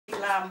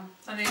lamb.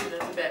 I needed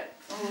it a bit.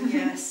 Oh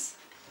yes,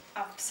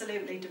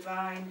 absolutely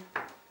divine.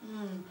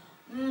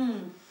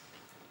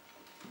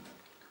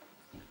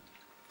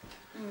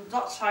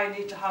 That's how you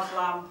need to have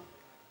lamb.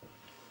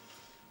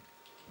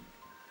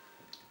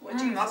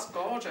 That's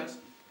gorgeous.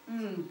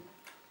 I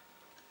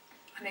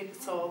need the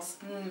sauce.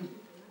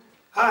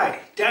 Hi,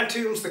 Dan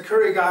Toombs, the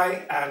curry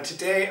guy, and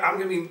today I'm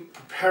going to be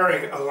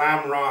preparing a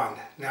lamb Raan.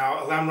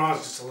 Now, a lamb Raan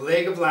is just a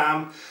leg of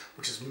lamb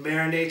which is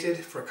marinated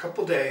for a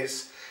couple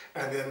days,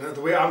 and then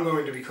the way I'm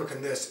going to be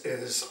cooking this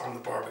is on the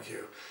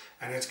barbecue,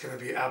 and it's going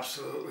to be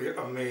absolutely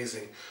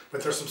amazing.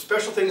 But there's some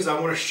special things I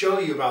want to show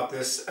you about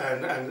this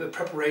and the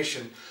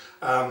preparation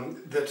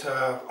that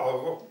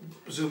I'll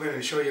zoom in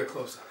and show you a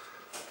close-up.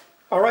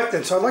 Alright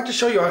then, so I'd like to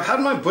show you how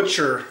my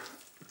butcher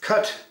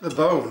cut the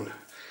bone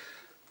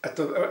at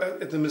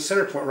the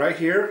center point right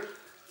here,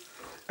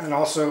 and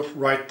also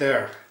right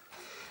there.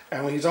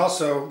 And when he's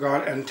also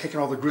gone and taken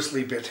all the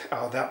gristly bit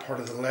out of that part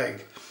of the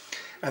leg.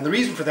 And the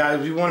reason for that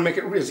is we want to make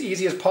it as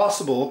easy as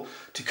possible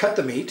to cut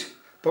the meat,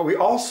 but we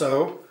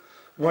also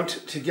want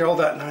to get all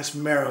that nice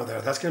marrow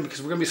there. That's going to be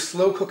because we're going to be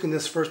slow cooking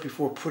this first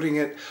before putting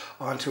it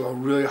onto a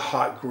really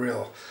hot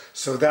grill.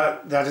 So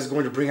that is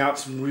going to bring out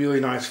some really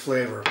nice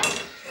flavor.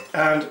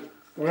 And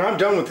when I'm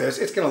done with this,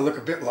 it's going to look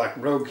a bit like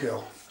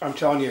roadkill. I'm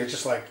telling you, it's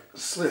just like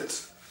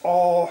slits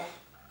all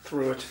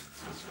through it.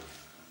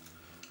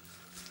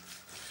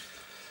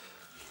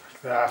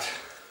 Like that.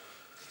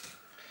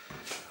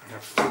 I'm going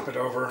to flip it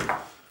over.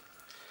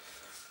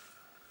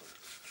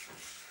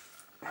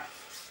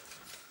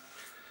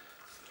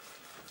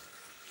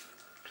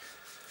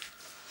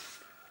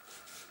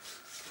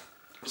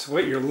 So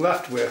what you're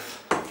left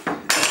with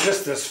is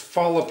just this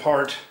fall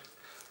apart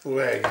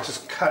leg. It's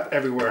just cut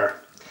everywhere.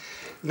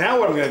 Now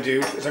what I'm going to do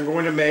is I'm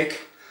going to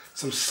make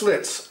some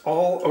slits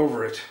all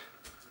over it.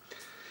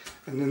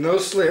 And in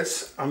those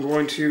slits I'm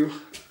going to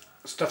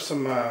stuff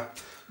some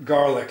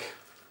garlic.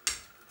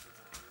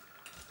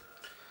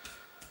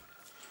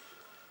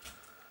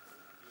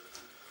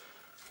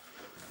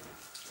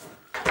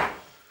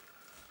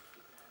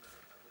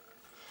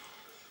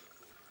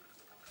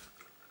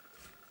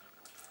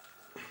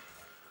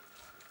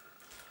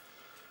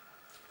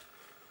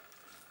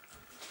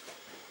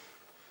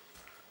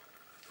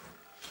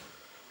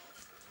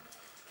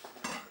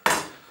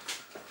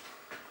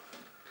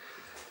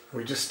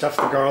 We just stuff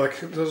the garlic,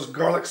 those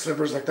garlic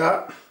slivers like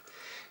that,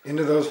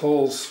 into those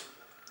holes.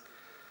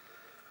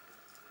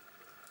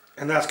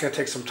 And that's going to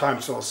take some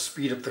time, so I'll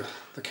speed up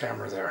the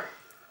camera there.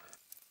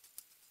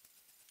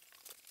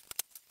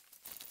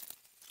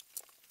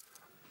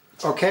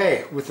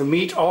 Okay, with the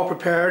meat all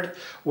prepared,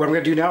 what I'm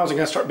going to do now is I'm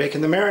going to start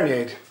making the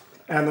marinade.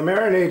 And the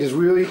marinade is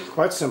really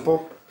quite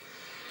simple.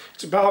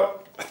 It's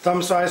about a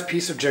thumb-sized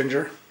piece of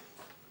ginger,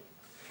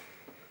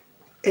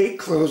 8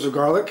 cloves of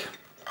garlic,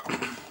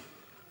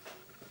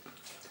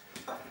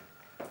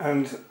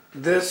 and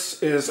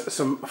this is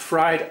some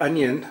fried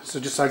onion. So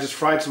I just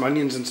fried some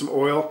onions in some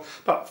oil,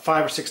 about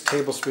 5 or 6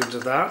 tablespoons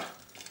of that.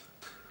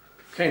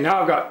 Okay,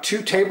 now I've got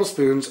 2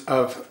 tablespoons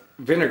of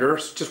vinegar,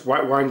 just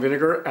white wine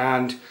vinegar,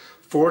 and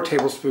 4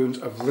 tablespoons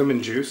of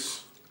lemon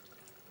juice.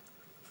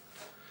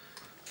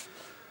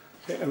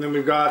 Okay, and then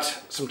we've got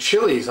some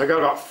chilies. I got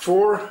about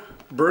 4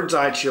 bird's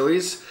eye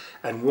chilies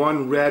and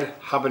 1 red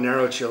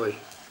habanero chili.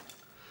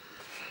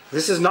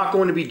 This is not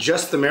going to be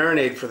just the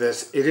marinade for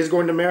this. It is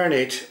going to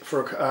marinate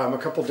for a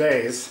couple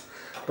days,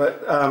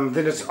 but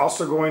then it's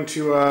also going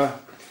to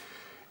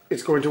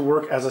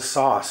work as a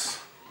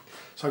sauce.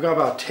 So I got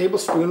about a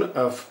tablespoon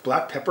of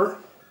black pepper,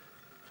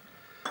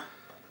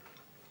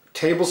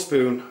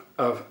 tablespoon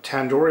of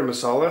tandoori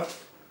masala,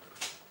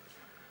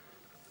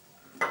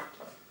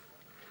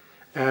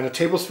 and a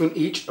tablespoon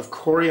each of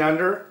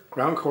coriander,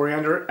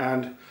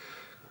 and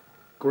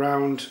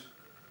ground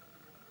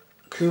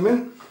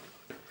cumin.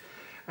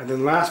 And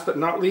then last but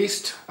not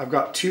least, I've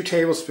got 2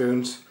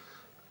 tablespoons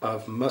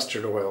of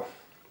mustard oil.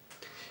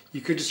 You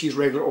could just use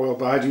regular oil,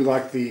 but I do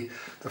like the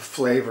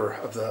flavor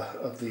of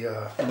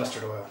the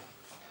mustard oil.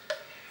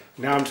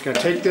 Now I'm just going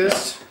to take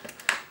this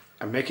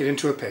and make it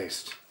into a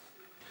paste.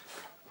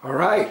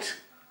 Alright,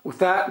 with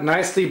that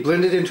nicely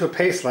blended into a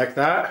paste like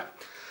that,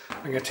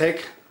 I'm going to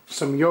take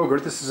some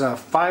yogurt. This is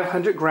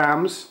 500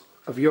 grams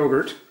of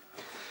yogurt.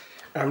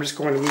 And I'm just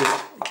going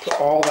to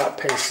put all that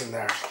paste in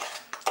there.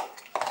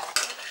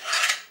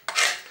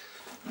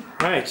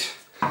 Right,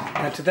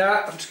 and to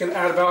that I'm just going to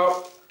add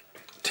about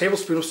a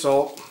tablespoon of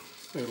salt,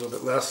 maybe a little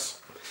bit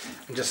less,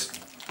 and just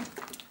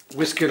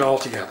whisk it all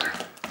together.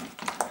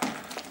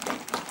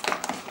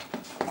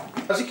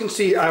 As you can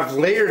see, I've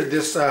layered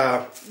this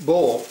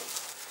bowl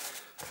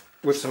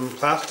with some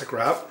plastic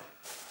wrap,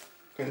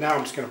 and now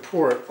I'm just going to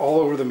pour it all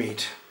over the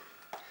meat.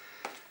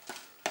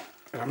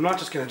 And I'm not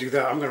just going to do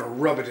that, I'm going to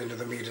rub it into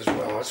the meat as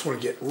well. I just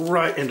want to get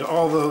right into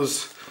all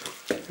those.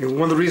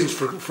 One of the reasons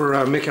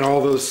for making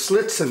all those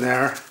slits in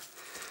there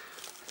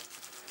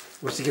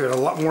was to give it a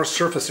lot more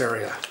surface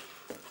area.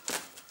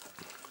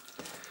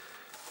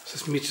 So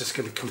this meat's just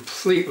going to be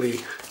completely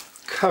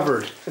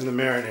covered in the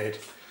marinade.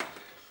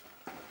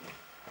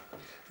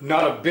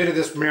 Not a bit of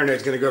this marinade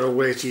is going to go to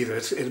waste either.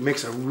 It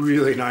makes a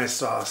really nice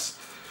sauce.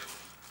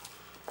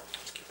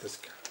 Let's get this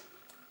guy.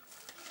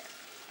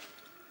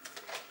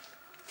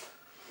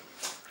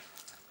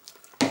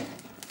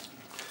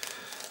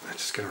 I'm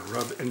just going to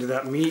rub into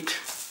that meat.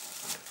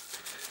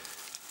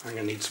 I'm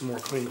going to need some more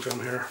cling film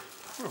here,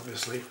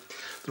 obviously.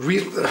 The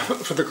reason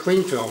for the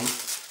cling film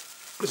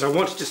is I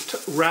want to just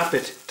wrap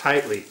it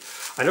tightly.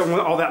 I don't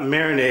want all that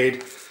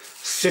marinade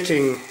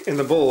sitting in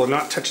the bowl and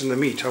not touching the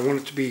meat. I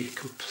want it to be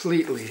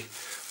completely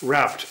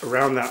wrapped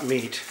around that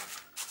meat.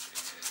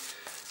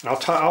 And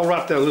I'll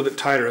wrap that a little bit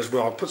tighter as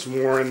well. I'll put some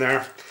more in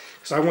there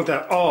because I want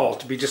that all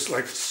to be just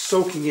like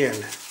soaking in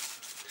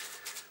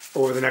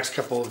over the next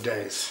couple of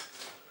days.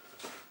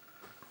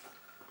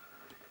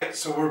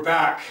 So we're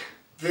back.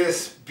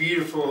 This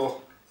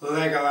beautiful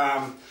leg of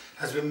lamb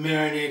has been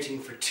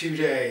marinating for 2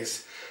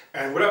 days.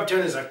 And what I've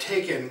done is I've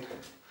taken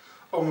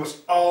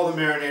almost all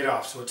the marinade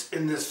off. So it's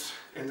in this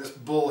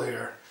bowl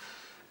here.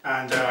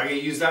 And I'm going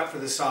to use that for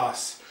the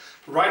sauce.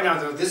 But right now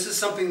though, this is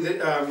something that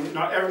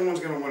not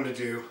everyone's going to want to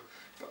do,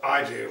 but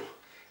I do.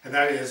 And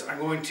that is I'm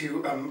going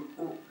to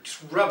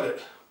just rub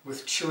it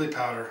with chili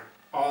powder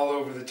all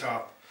over the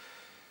top.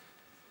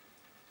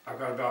 I've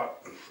got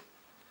about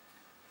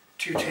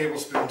 2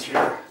 tablespoons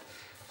here.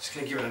 Just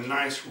going to give it a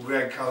nice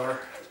red color.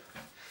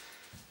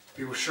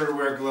 Be sure to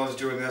wear gloves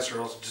doing this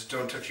or else just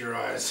don't touch your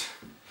eyes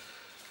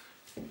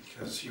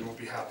because you won't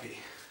be happy.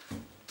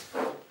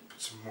 Put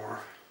some more.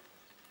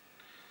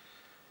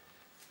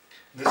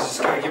 This is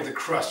just going to give the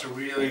crust a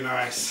really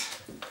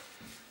nice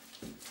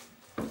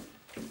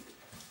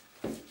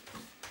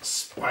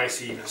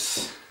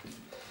spiciness.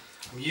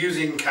 I'm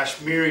using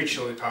Kashmiri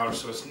chili powder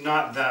so it's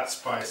not that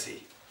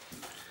spicy.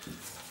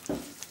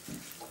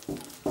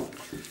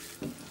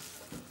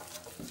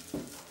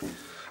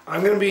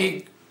 I'm going to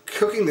be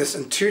cooking this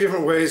in 2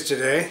 different ways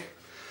today.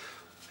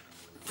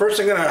 First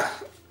I'm going to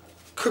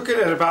cook it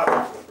at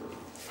about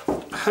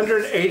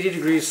 180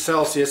 degrees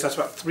Celsius, that's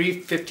about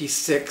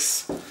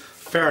 356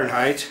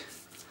 Fahrenheit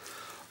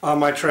on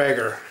my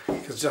Traeger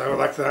because I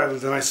like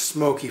the nice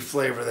smoky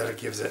flavor that it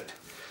gives it.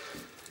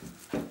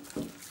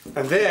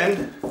 And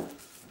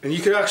you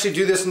could actually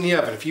do this in the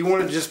oven. If you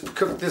want to just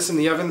cook this in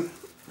the oven,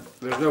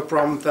 there's no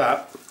problem with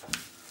that.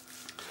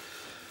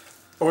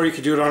 Or you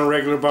could do it on a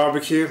regular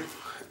barbecue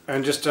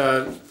and just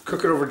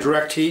cook it over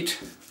direct heat.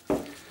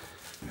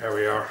 There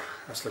we are.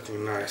 That's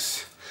looking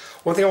nice.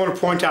 One thing I want to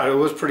point out, it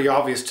was pretty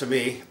obvious to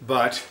me,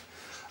 but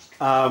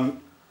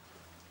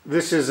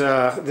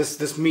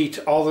this meat,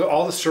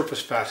 all the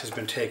surface fat has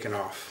been taken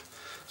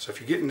off. So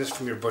if you're getting this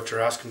from your butcher,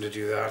 ask him to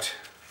do that.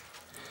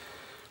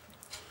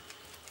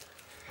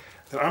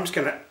 Then I'm just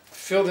going to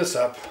fill this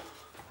up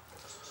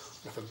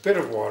with a bit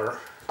of water.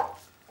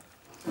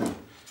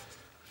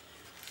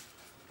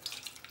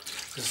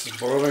 This is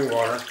boiling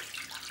water.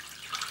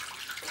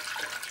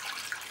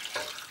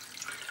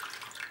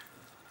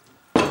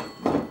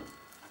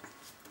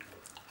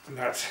 And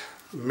that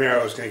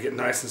marrow is going to get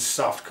nice and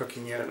soft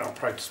cooking in it. And I'll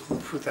probably just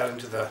put that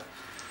into the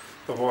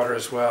water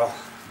as well,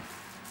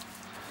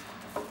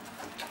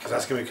 because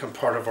that's going to become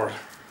part of our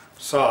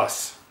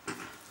sauce.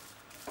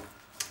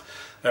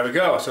 There we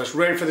go. So it's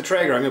ready for the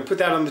Traeger. I'm going to put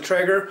that on the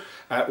Traeger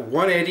at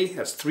 180.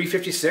 That's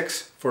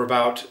 356 for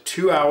about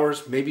 2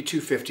 hours, maybe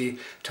 250,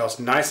 till it's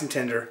nice and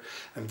tender.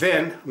 And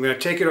then I'm going to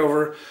take it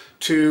over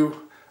to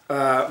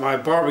my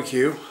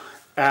barbecue,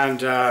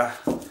 and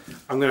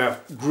I'm going to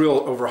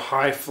grill over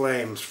high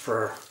flames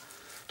for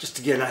just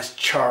to get a nice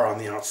char on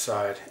the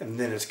outside, and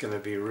then it's going to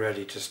be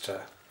ready just to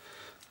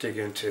dig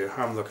into.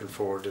 I'm looking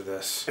forward to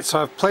this.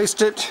 So I've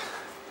placed it.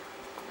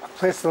 I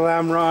placed the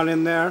lamb Raan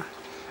in there.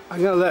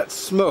 I'm going to let it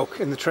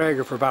smoke in the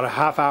Traeger for about a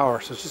half hour,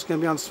 so it's just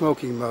going to be on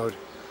smoking mode.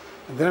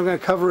 And then I'm going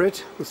to cover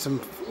it with some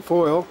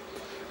foil.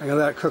 I'm going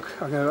to let it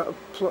cook. I'm going to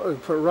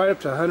put it right up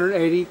to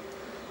 180.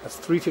 That's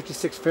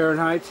 356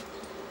 Fahrenheit.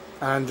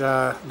 And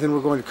then we're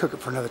going to cook it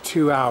for another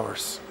 2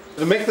 hours.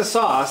 To make the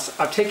sauce,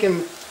 I've taken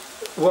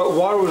what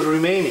water was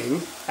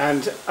remaining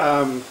and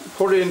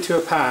poured it into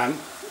a pan,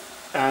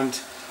 and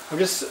I'm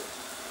just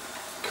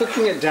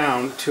cooking it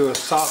down to a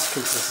soft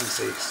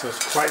consistency, so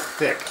it's quite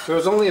thick. So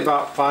there's only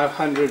about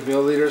 500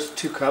 milliliters,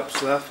 2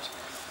 cups left,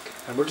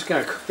 and we're just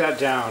going to cook that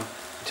down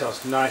until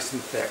it's nice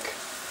and thick.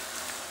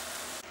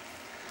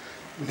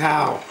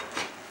 Now,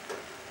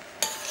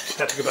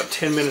 that took about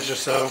 10 minutes or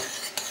so,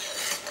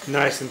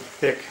 nice and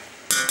thick,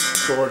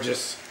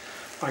 gorgeous.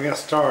 I'm going to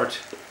start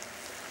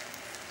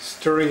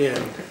stirring in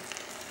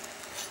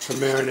the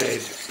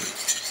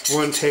marinade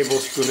 1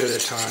 tablespoon at a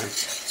time.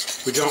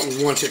 We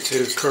don't want it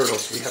to curdle,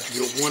 so we have to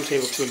do it 1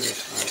 tablespoon at a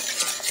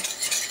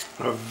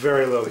time on a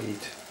very low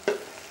heat.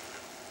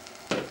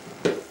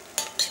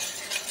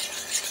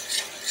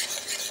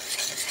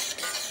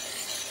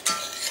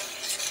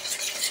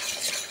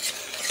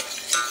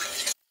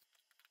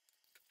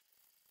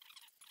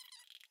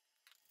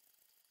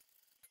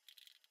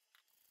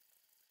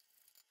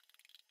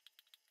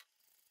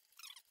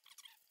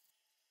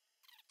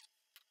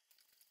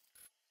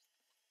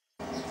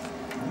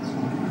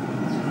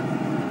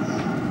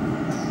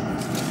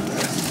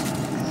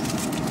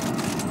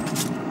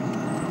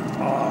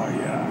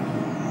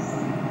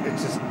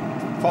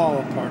 fall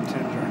apart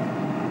tender.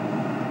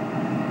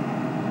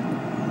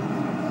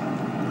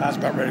 That's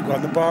about ready to go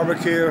on the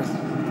barbecue.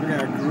 We're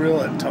gonna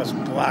grill it until it's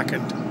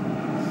blackened.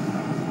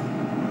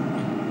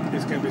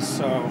 It's gonna be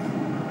so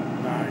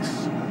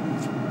nice.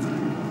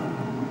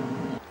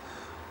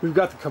 We've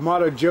got the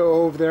Kamado Joe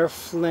over there,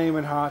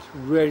 flaming hot,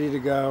 ready to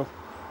go.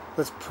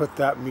 Let's put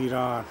that meat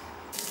on.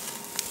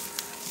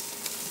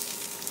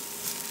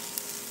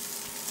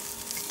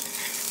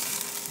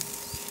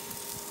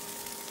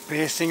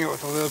 Basting it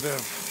with a little bit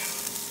of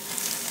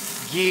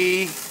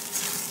ghee,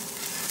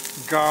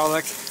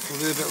 garlic, a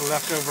little bit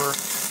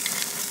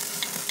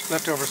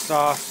leftover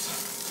sauce.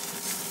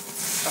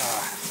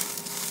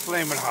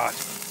 Flaming hot.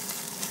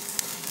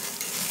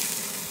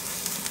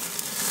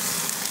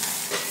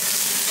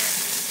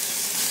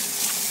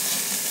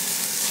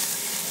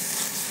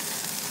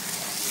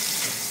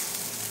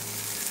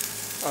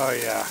 Oh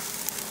yeah.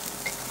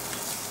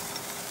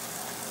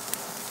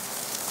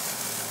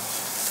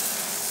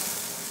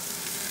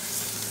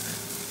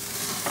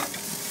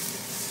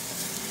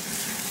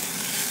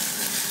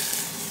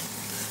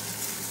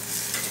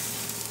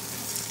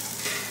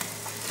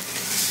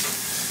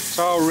 It's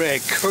already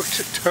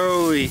cooked,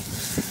 totally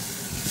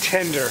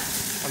tender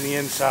on the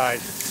inside.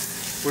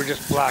 We're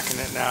just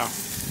blackening it now.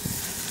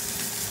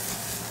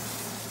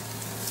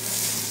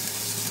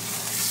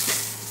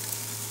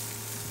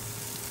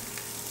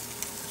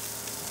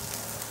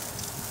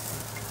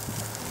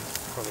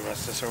 Pour the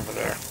rest of this over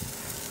there.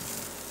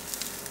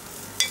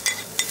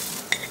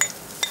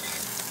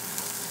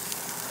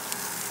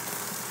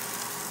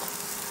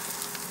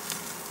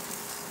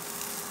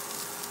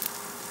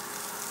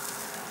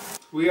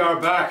 We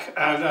are back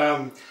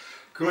and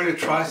going to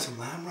try some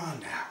lamb Raan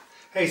now.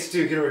 Hey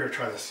Stu, get over here,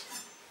 try this.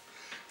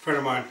 Friend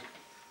of mine,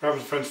 grabbing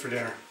some friends for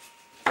dinner.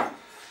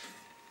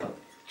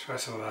 Try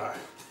some of that.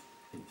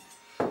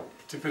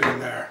 Dip it in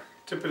there.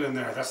 Dip it in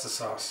there, that's the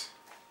sauce.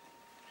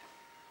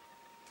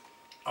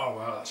 Oh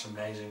wow, that's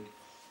amazing.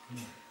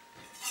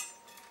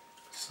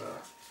 So,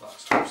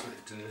 That's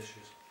absolutely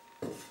delicious.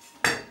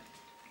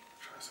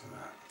 try some of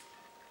that.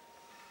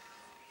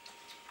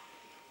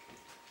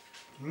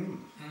 Mmm.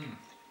 Mm.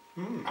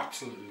 Mmm.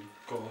 Absolutely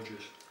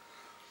gorgeous.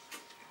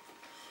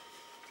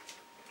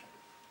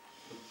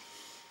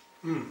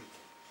 Mmm.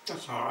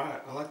 That's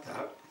alright, I like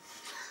that.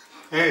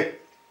 Hey.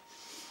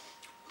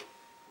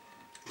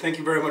 Thank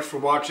you very much for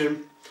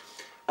watching.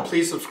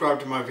 Please subscribe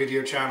to my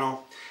video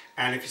channel.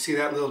 And if you see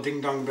that little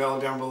ding dong bell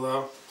down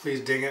below, please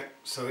ding it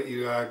so that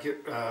you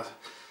get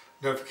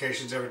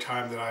notifications every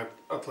time that I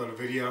upload a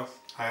video.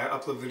 I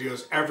upload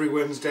videos every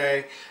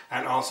Wednesday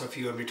and also a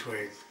few in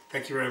between.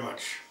 Thank you very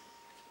much.